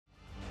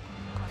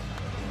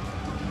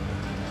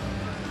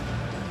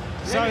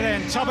So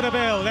then, top of the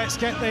bill, let's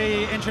get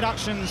the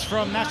introductions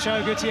from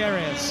Nacho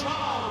Gutierrez.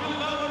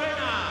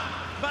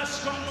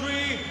 Basque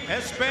Country,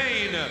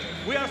 Spain.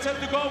 We are set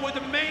to go with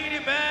the main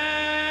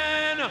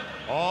event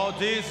of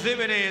this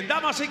evening.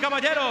 Damas y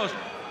caballeros,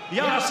 y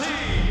ahora sí,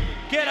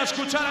 quiero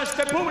escuchar a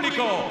este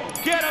público,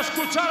 quiero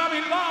escuchar a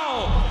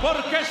Bilbao,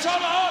 porque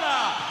solo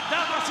ahora,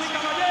 damas y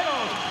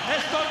caballeros,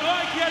 esto no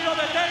hay quien lo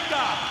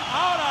detenga.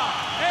 Ahora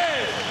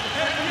es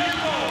el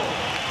tiempo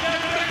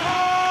del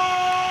mejor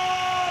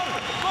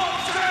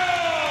boxeo.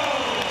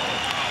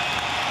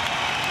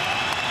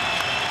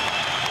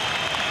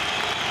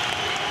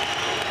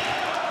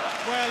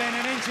 Well, in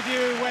an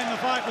interview when the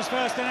fight was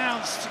first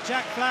announced,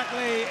 Jack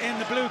Flatley in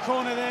the blue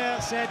corner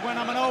there said, "When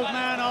I'm an old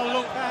man, I'll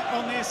look back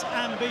on this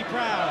and be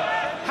proud."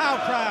 How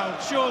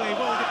proud, surely,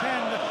 will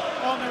depend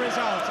on the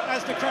result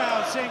as the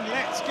crowd sing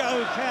 "Let's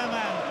Go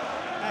Kerman"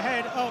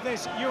 ahead of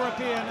this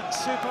European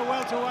super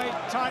welterweight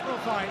title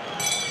fight.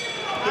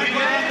 And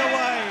we're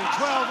underway,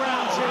 12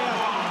 rounds here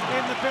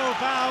in the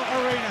Bilbao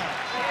arena.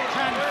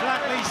 Can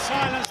Flatley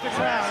silence the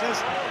crowd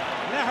as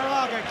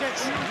Lejarraga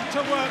gets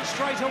to work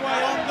straight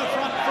away on the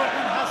front foot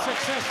and has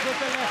success with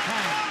the left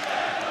hand.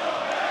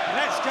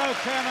 Let's go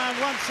Kerman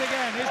once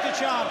again is the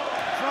chant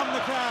from the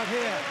crowd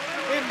here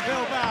in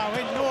Bilbao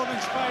in northern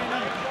Spain,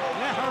 and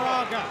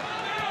Lejarraga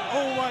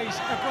always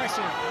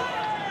aggressive,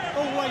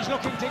 always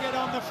looking to get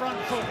on the front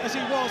foot as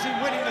he was in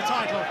winning the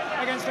title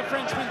against the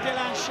Frenchman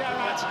Dazn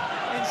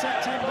in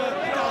September.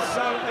 He does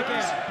so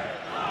again.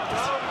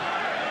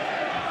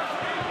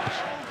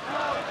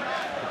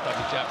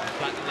 Double jab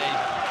from Flatley,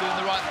 doing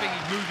the right thing,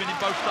 he's moving in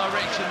both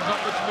directions,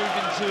 upwards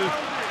moving to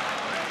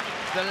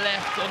the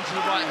left, onto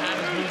the right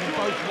hand, he's moving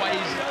both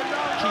ways,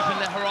 keeping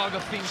Lejarraga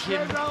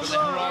thinking, but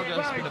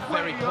Lejarraga has been a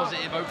very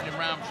positive opening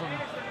round from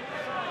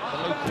the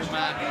local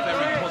man,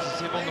 very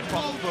positive on the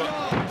front foot.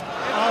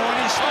 Oh, and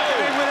he's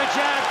in with a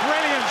jab,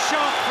 brilliant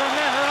shot from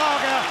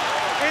Lejarraga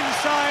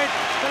inside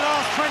the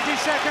last 20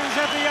 seconds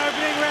of the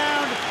opening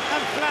round,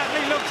 and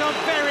Flatley looked on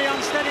very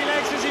unsteady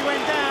legs as he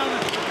went down.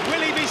 Will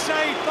he be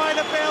saved by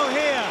the bell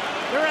here?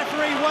 The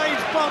referee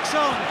waves box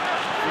on.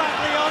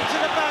 Flatley onto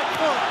the back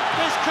foot.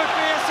 This could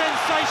be a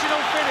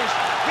sensational finish.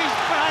 He's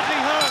badly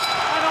hurt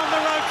and on the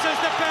ropes as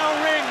the bell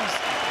rings.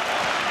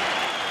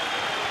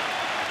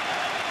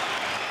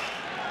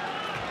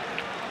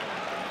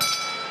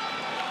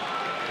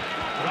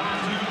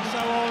 So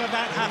all of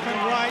that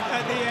happened right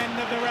at the end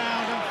of the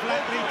round, and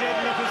Flatley did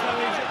look as though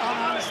he was on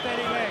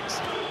unsteady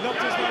legs. Looked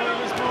as though he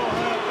was more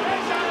hurt than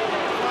in that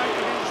fight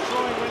against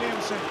Troy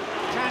Williamson.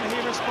 Can he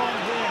respond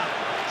here?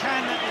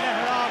 Can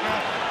Lejarraga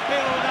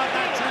build up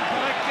that tempo?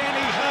 Again,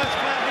 he hurts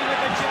Flatley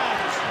with the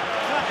jabs.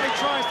 Flatley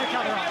tries to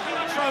cover up,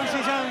 throws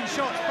his own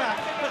shots back,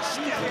 but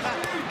still that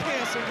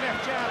piercing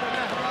left jab of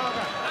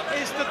Lejarraga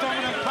is the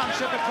dominant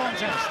punch of the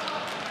contest.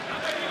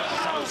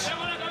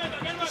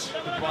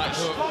 Right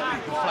hook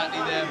from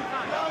Flatley there.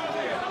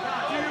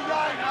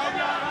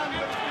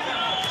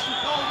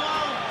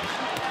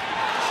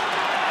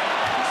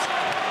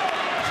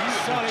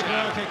 Solid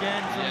work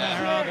again from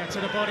Lejarraga to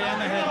the body and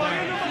the head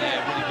there.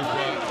 Yeah, really good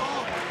work.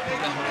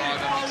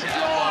 Lejarraga mixing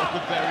that well,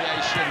 good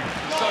variation.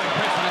 So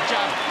impressed with the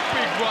jab.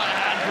 Big right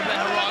hand from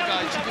Lejarraga.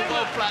 He took it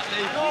well,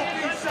 Flatley.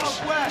 North-east,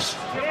 south-west.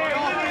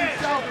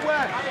 North-east,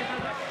 south-west.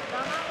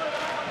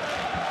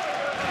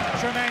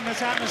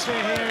 Tremendous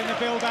atmosphere here in the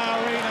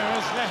Bilbao arena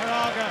as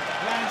Lejarraga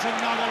lands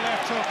another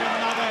left hook,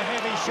 another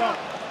heavy shot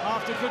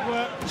after good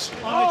work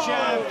on the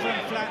jab from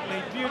Flatley.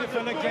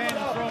 Beautiful again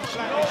from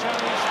Flatley,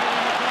 showing he's still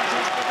in the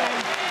contest, but then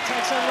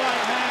takes a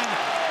right hand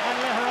and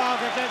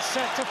Lejarraga gets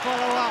set to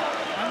follow up.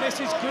 And this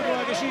is good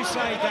work, as you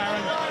say,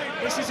 Darren.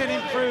 This is an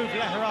improved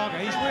Lejarraga.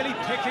 He's really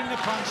picking the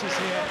punches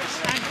here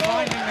and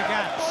finding the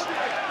gaps.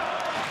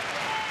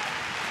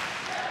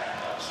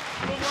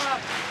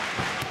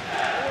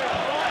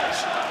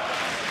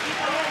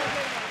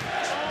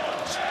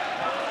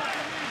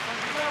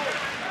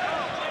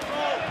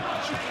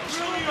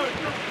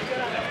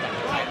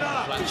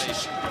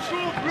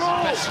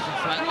 Best from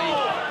Flatley,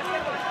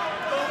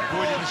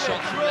 avoiding the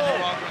shots from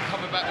Lejarraga and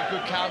coming back with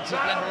good counters.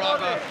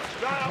 Lejarraga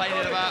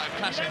complaining about a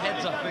clash of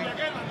heads, I think.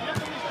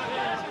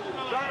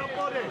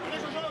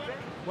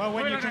 Well,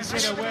 when you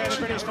consider where the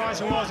British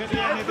fighter was at the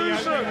end of the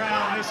opening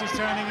round, this is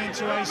turning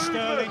into a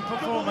sterling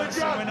performance,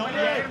 and we're not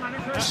yet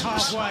at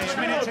halfway. A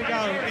minute to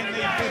go in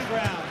the fifth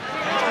round.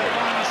 There's the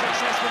final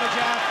success with a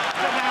jab,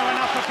 but now an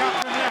uppercut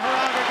from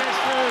Lejarraga gets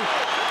through.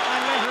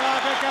 And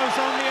Lejarraga goes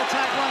on the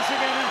attack once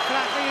again, and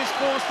Flatley is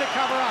forced to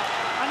cover up.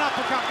 An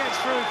uppercut gets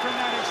through from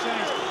that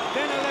exchange.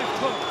 Then a left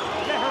hook.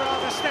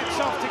 Lejarraga steps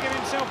off to give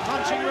himself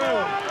punching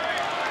room.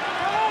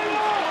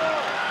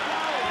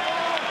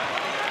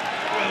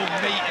 Real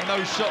meat in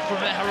those shots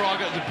from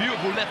Lejarraga. It's a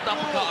beautiful left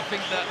uppercut, I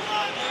think, that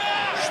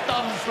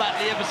stunned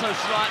Flatley ever so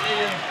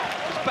slightly and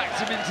just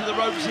backed him into the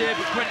ropes here,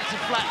 but credit to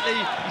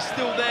Flatley. He's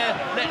still there,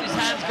 letting his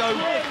hands go,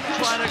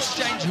 trying to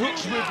exchange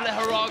hooks with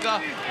Lejarraga.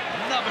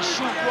 Another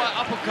short right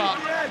uppercut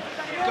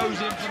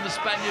goes in from the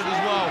Spaniard as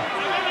well.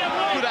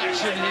 Good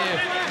action here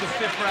in the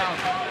fifth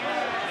round.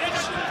 That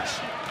was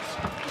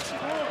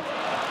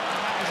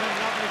a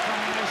lovely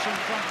combination.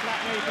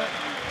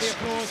 the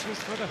applause was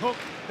for the hook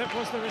that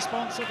was the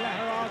response of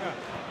Lejarraga.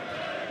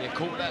 Yeah,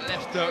 caught that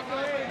left hook.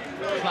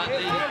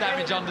 Flatley,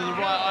 damage under the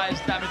right eye is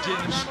damaging.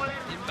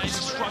 He may be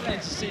struggling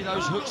to see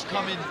those hooks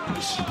coming.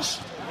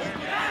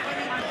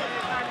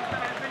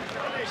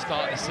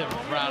 Start the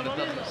 7th round, it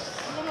doesn't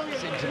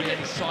seem to be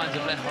any signs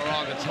of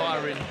Lejarraga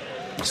tiring.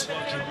 He's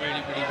working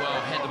really, really well,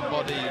 head and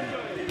body.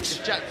 And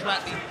if Jack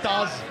Flatley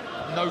does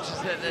notice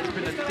that there's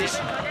been a dip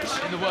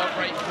in the work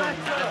rate from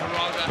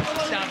Lejarraga,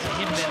 it's down to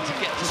him then to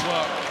get to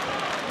work.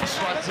 He's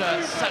trying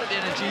to sap the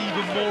energy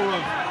even more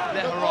of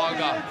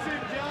Lejarraga.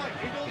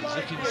 He's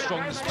looking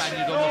strong, the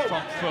Spaniard on the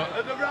front foot.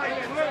 Good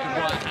right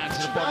hand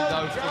to the body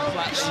though from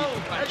Flatley.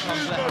 Back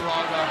comes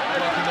Lejarraga,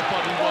 working the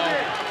body well.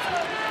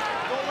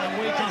 And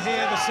we can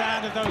hear the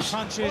sound of those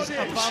punches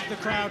above the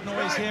crowd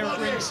noise here at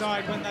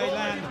ringside when they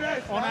land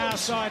on our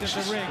side of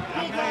the ring.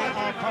 And they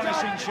are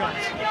punishing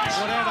shots.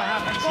 Whatever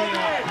happens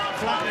here,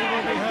 Flatley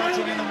will be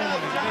hurting in the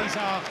morning. These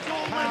are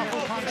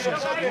powerful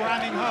punches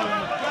ramming home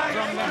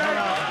from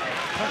Lejarraga.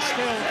 But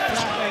still,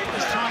 Flatley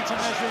is trying to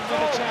measure him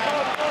with a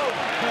jab.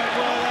 But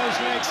were those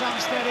legs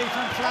unsteady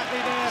from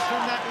Flatley there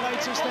from that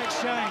latest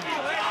exchange?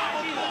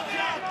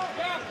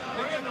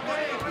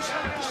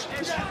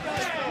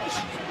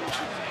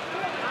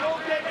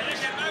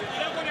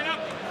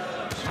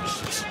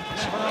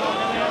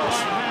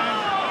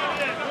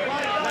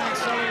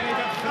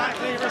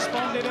 Flatley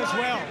responded as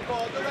well.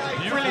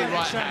 Beautiful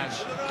right hand.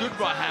 Good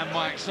right hand,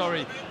 Mike,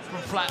 sorry,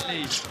 from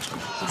Flatley.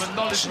 Some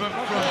acknowledgement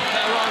from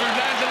Lejarraga, who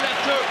lands a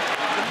left hook.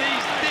 The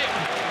knees dip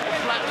for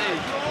Flatley.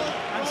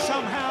 And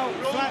somehow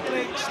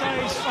Flatley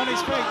stays on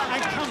his feet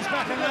and comes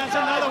back and lands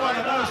another one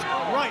of those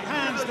right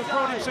hands that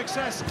brought him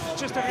success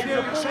just a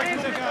few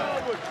seconds ago.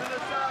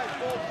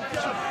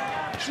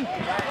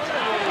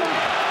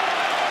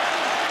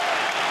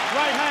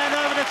 Right hand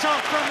over the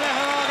top from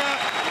Lejarraga,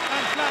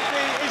 and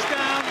Flatley is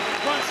down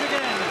once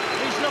again.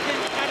 He's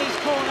looking at his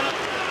corner,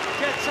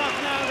 gets up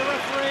now, the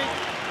referee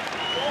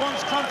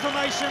wants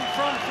confirmation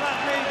from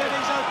Flatley that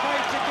he's okay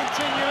to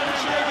continue,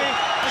 and maybe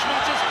as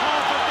much as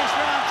half of this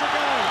round to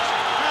go.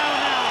 How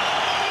now?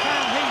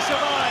 Can he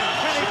survive?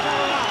 Can he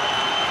power up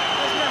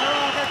as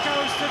Lejarraga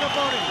goes to the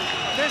body?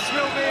 This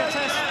will be a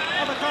test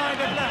of a kind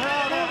of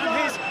Lejarraga and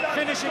his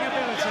finishing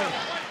ability.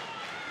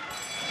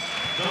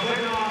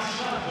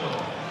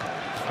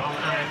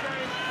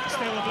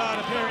 Still the blood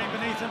appearing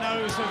beneath the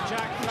nose of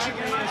Jack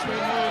Flatley as we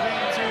move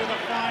into the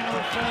final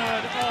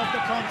third of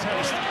the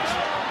contest.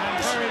 And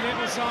very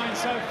little sign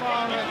so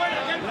far of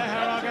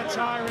Lejarraga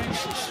tiring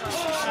as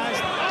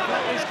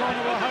Flatley's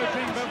corner were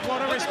hoping, but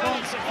what a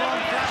response from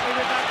Flatley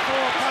with that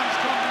 4-punch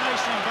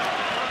combination. But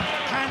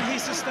can he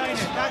sustain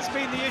it? That's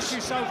been the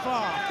issue so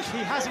far.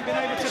 He hasn't been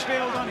able to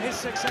build on his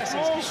successes,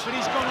 but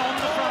he's gone on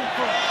the front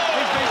foot.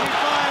 He's beating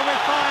fire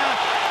with fire,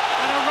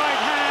 and a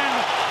right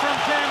hand from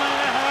Kerman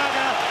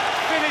Lejarraga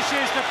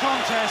finishes the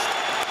contest.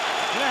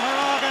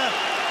 Lejarraga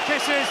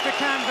kisses the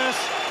canvas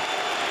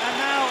and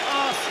now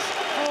asks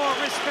for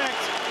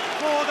respect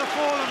for the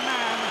fallen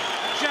man,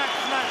 Jack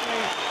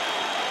Flatley,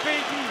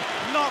 beaten,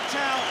 knocked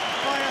out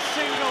by a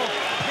single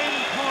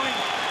pinpoint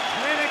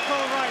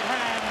clinical right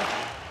hand.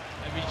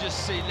 And we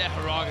just see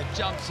Lejarraga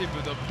jumps in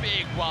with a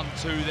big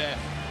 1-2 there.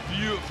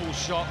 Beautiful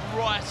shot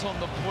right on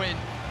the point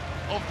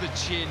of the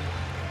chin.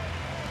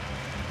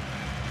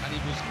 And he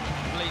was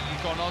completely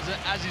gone.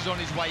 As he's on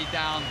his way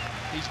down,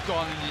 he's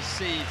gone, and you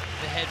see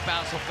the head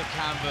bounce off the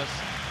canvas.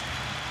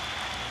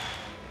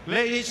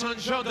 Ladies and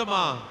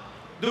gentlemen,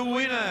 the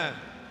winner,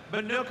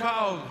 the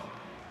knockout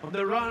of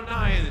the round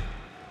 9,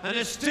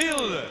 and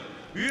still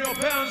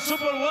European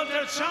Super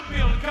Welter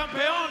Champion,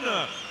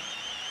 campeón,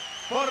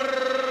 por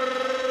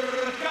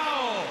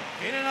KO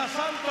en el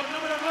asalto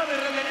número 9,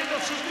 reteniendo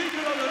sus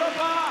títulos de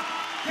Europa,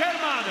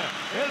 Kerman,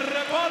 el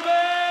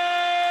revólver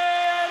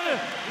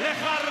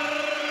Lejarraga.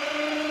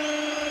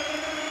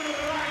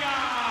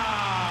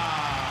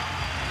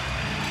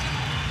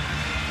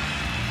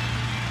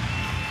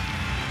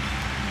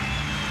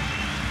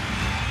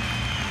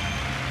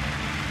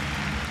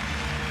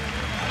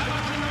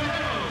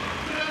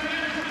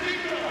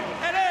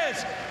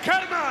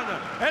 Kerman,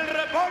 el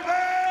revólver